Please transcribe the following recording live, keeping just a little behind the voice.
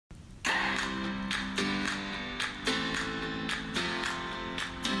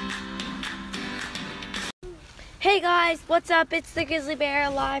Hey guys, what's up? It's the Grizzly Bear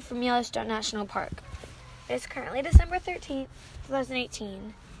live from Yellowstone National Park. It is currently December 13th,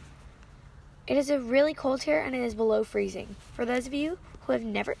 2018. It is really cold here and it is below freezing. For those of you who have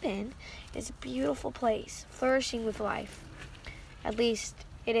never been, it is a beautiful place, flourishing with life. At least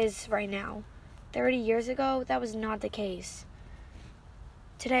it is right now. 30 years ago, that was not the case.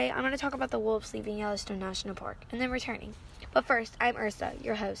 Today, I'm going to talk about the wolves leaving Yellowstone National Park and then returning. But first, I'm Ursa,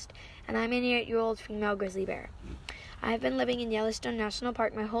 your host, and I'm an 8-year-old female grizzly bear. I have been living in Yellowstone National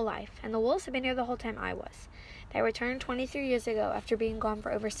Park my whole life, and the wolves have been here the whole time I was. They returned 23 years ago after being gone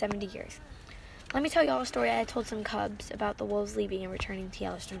for over 70 years. Let me tell y'all a story I told some cubs about the wolves leaving and returning to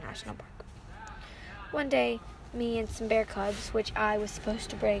Yellowstone National Park. One day, me and some bear cubs, which I was supposed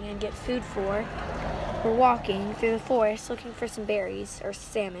to bring and get food for, were walking through the forest looking for some berries or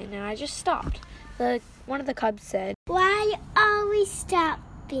salmon, and I just stopped. One of the cubs said, "Why are we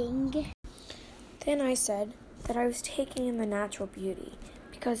stopping?" Then I said that I was taking in the natural beauty,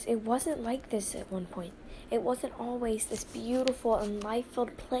 because it wasn't like this at one point. It wasn't always this beautiful and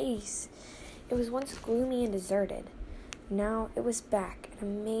life-filled place. It was once gloomy and deserted. Now it was back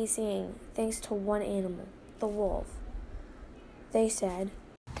and amazing thanks to one animal, the wolf. They said,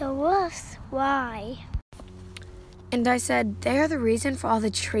 "The wolves, why?" And I said, they are the reason for all the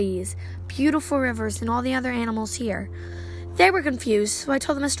trees, beautiful rivers, and all the other animals here. They were confused, so I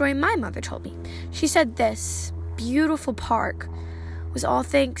told them a story my mother told me. She said this beautiful park was all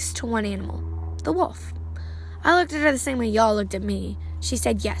thanks to one animal, the wolf. I looked at her the same way y'all looked at me. She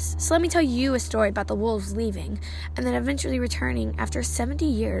said yes. So let me tell you a story about the wolves leaving and then eventually returning after 70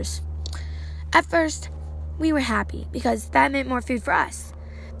 years. At first, we were happy because that meant more food for us.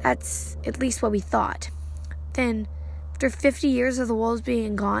 That's at least what we thought. Then, after 50 years of the wolves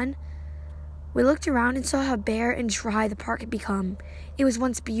being gone, we looked around and saw how bare and dry the park had become. It was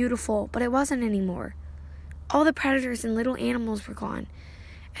once beautiful, but it wasn't anymore. All the predators and little animals were gone,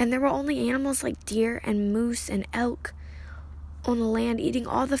 and there were only animals like deer and moose and elk on the land eating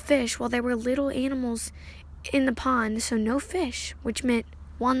all the fish, while there were little animals in the pond, so no fish, which meant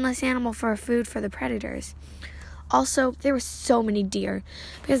one less animal for food for the predators. Also, there were so many deer,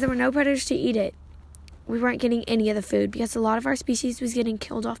 because there were no predators to eat it. We weren't getting any of the food because a lot of our species was getting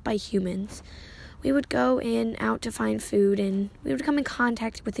killed off by humans. We would go in, out to find food, and we would come in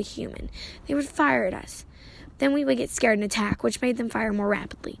contact with a human. They would fire at us. Then we would get scared and attack, which made them fire more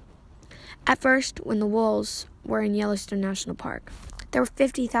rapidly. At first, when the wolves were in Yellowstone National Park, there were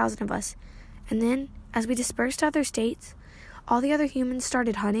 50,000 of us. And then, as we dispersed to other states, all the other humans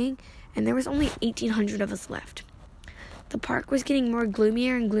started hunting, and there was only 1,800 of us left. The park was getting more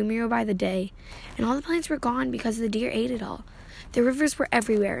gloomier and gloomier by the day, and all the plants were gone because the deer ate it all. The rivers were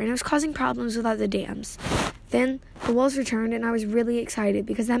everywhere, and it was causing problems without the dams. Then the wolves returned, and I was really excited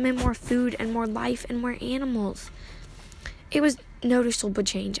because that meant more food and more life and more animals. It was noticeable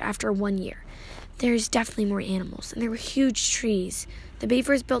change after 1 year. There's definitely more animals, and there were huge trees. The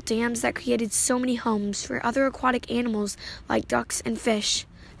beavers built dams that created so many homes for other aquatic animals like ducks and fish.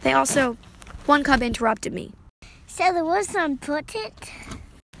 One cub interrupted me. So the wolves are important?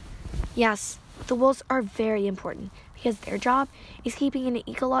 Yes, the wolves are very important because their job is keeping an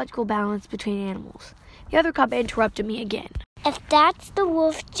ecological balance between animals. The other cub interrupted me again. If that's the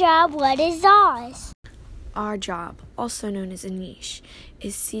wolf's job, what is ours? Our job, also known as a niche,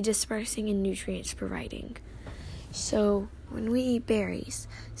 is seed dispersing and nutrients providing. So, when we eat berries,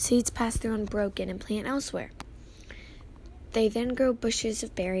 seeds pass through unbroken and plant elsewhere. They then grow bushes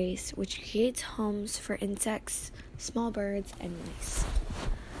of berries, which creates homes for insects, small birds, and mice.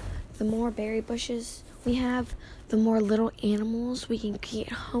 The more berry bushes we have, the more little animals we can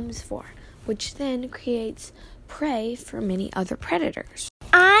create homes for, which then creates prey for many other predators.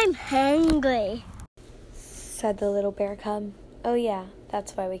 I'm hungry, said the little bear cub. Oh yeah,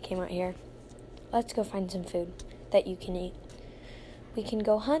 that's why we came out here. Let's go find some food that you can eat. We can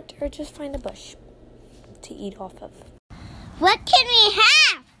go hunt or just find a bush to eat off of. What can we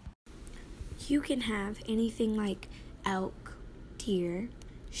have? You can have anything like elk, deer,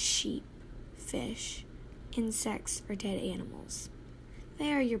 sheep, fish, insects, or dead animals.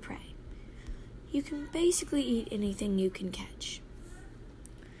 They are your prey. You can basically eat anything you can catch.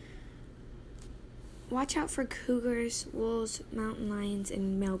 Watch out for cougars, wolves, mountain lions,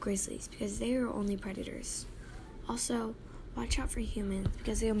 and male grizzlies because they are only predators. Also, watch out for humans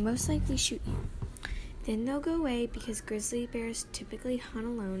because they'll most likely shoot you. Then they'll go away because grizzly bears typically hunt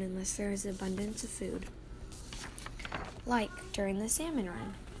alone unless there is abundance of food. Like during the salmon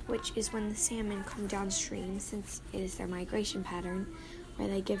run, which is when the salmon come downstream since it is their migration pattern, where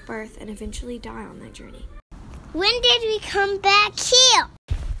they give birth and eventually die on that journey. When did we come back here?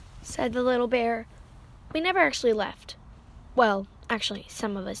 Said the little bear. We never actually left. Well, actually,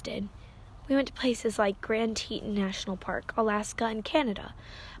 some of us did. We went to places like Grand Teton National Park, Alaska, and Canada,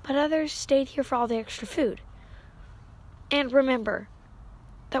 but others stayed here for all the extra food. And remember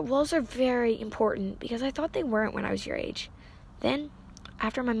that wolves are very important because I thought they weren't when I was your age. Then,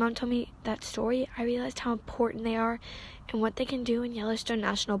 after my mom told me that story, I realized how important they are and what they can do in Yellowstone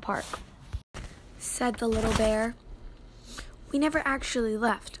National Park, said the little bear. We never actually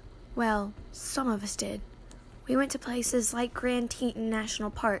left. Well, some of us did. We went to places like Grand Teton National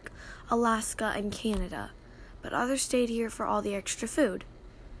Park, Alaska, and Canada, but others stayed here for all the extra food.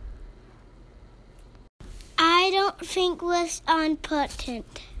 I don't think was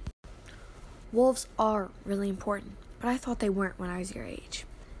important. Wolves are really important, but I thought they weren't when I was your age.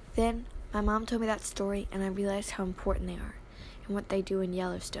 Then, my mom told me that story, and I realized how important they are and what they do in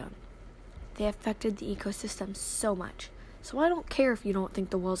Yellowstone. They affected the ecosystem so much, so I don't care if you don't think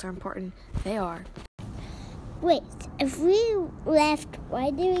the wolves are important. They are. Wait, if we left,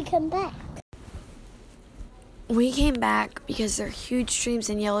 why did we come back? We came back because there are huge streams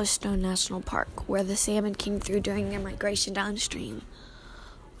in Yellowstone National Park where the salmon came through during their migration downstream.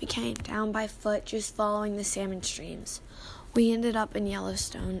 We came down by foot just following the salmon streams. We ended up in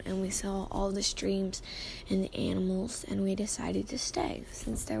Yellowstone and we saw all the streams and the animals, and we decided to stay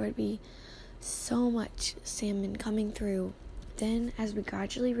since there would be so much salmon coming through. Then, as we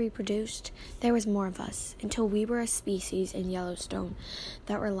gradually reproduced, there was more of us until we were a species in Yellowstone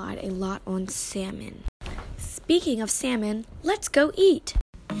that relied a lot on salmon. Speaking of salmon, let's go eat!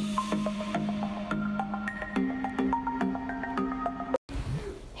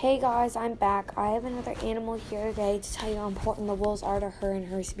 Hey guys, I'm back. I have another animal here today to tell you how important the wolves are to her and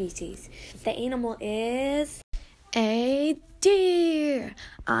her species. The animal is a deer.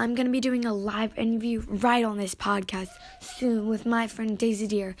 I'm going to be doing a live interview right on this podcast soon with my friend Daisy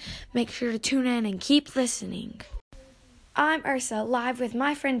Deer. Make sure to tune in and keep listening. I'm Ursa, live with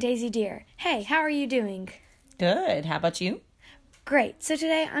my friend Daisy Deer. Hey, how are you doing? Good. How about you? Great. So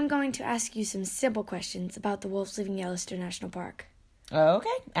today I'm going to ask you some simple questions about the wolves leaving Yellowstone National Park. Okay,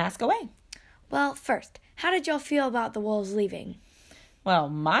 ask away. Well, first, how did y'all feel about the wolves leaving? Well,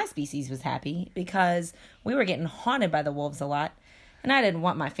 my species was happy because we were getting haunted by the wolves a lot, and I didn't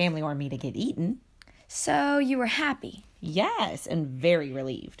want my family or me to get eaten. So you were happy? Yes, and very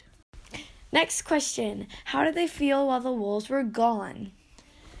relieved. Next question. How did they feel while the wolves were gone?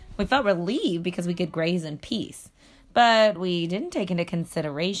 We felt relieved because we could graze in peace, but we didn't take into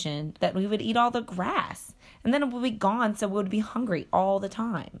consideration that we would eat all the grass, and then it would be gone, so we would be hungry all the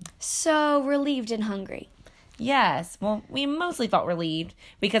time. So relieved and hungry. Yes, well, we mostly felt relieved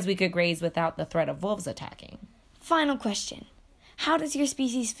because we could graze without the threat of wolves attacking. Final question. How does your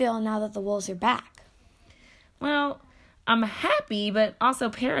species feel now that the wolves are back? Well, I'm happy, but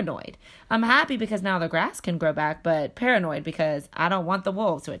also paranoid. I'm happy because now the grass can grow back, but paranoid because I don't want the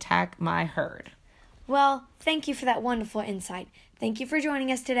wolves to attack my herd. Well, thank you for that wonderful insight. Thank you for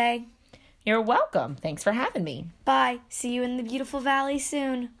joining us today. You're welcome. Thanks for having me. Bye. See you in the beautiful valley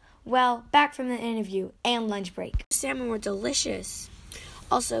soon. Well, back from the interview and lunch break. Salmon were delicious.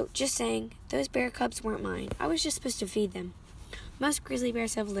 Also, just saying, those bear cubs weren't mine. I was just supposed to feed them. Most grizzly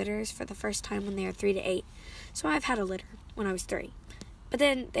bears have litters for the first time when they are 3 to 8, so I've had a litter when I was 3. But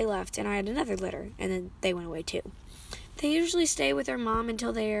then they left and I had another litter, and then they went away too. They usually stay with their mom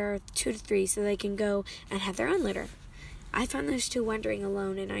until they are 2 to 3 so they can go and have their own litter. I found those two wandering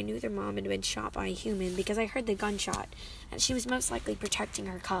alone, and I knew their mom had been shot by a human because I heard the gunshot, and she was most likely protecting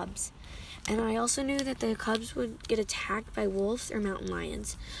her cubs. And I also knew that the cubs would get attacked by wolves or mountain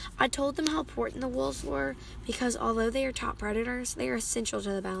lions. I told them how important the wolves were because although they are top predators, they are essential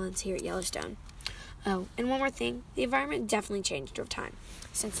to the balance here at Yellowstone. Oh, and one more thing, the environment definitely changed over time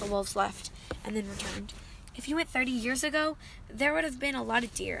since the wolves left and then returned. If you went 30 years ago, there would have been a lot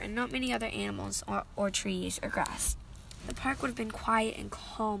of deer and not many other animals or trees or grass. The park would have been quiet and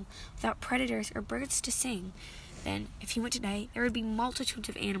calm without predators or birds to sing. Then, if you went today, there would be multitudes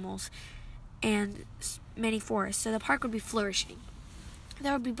of animals and many forests, so the park would be flourishing.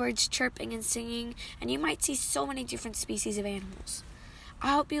 There would be birds chirping and singing, and you might see so many different species of animals.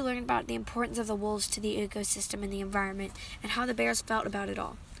 I hope you learned about the importance of the wolves to the ecosystem and the environment and how the bears felt about it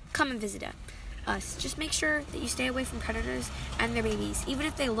all. Come and visit us. Just make sure that you stay away from predators and their babies, even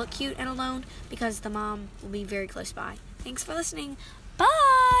if they look cute and alone, because the mom will be very close by. Thanks for listening. Bye!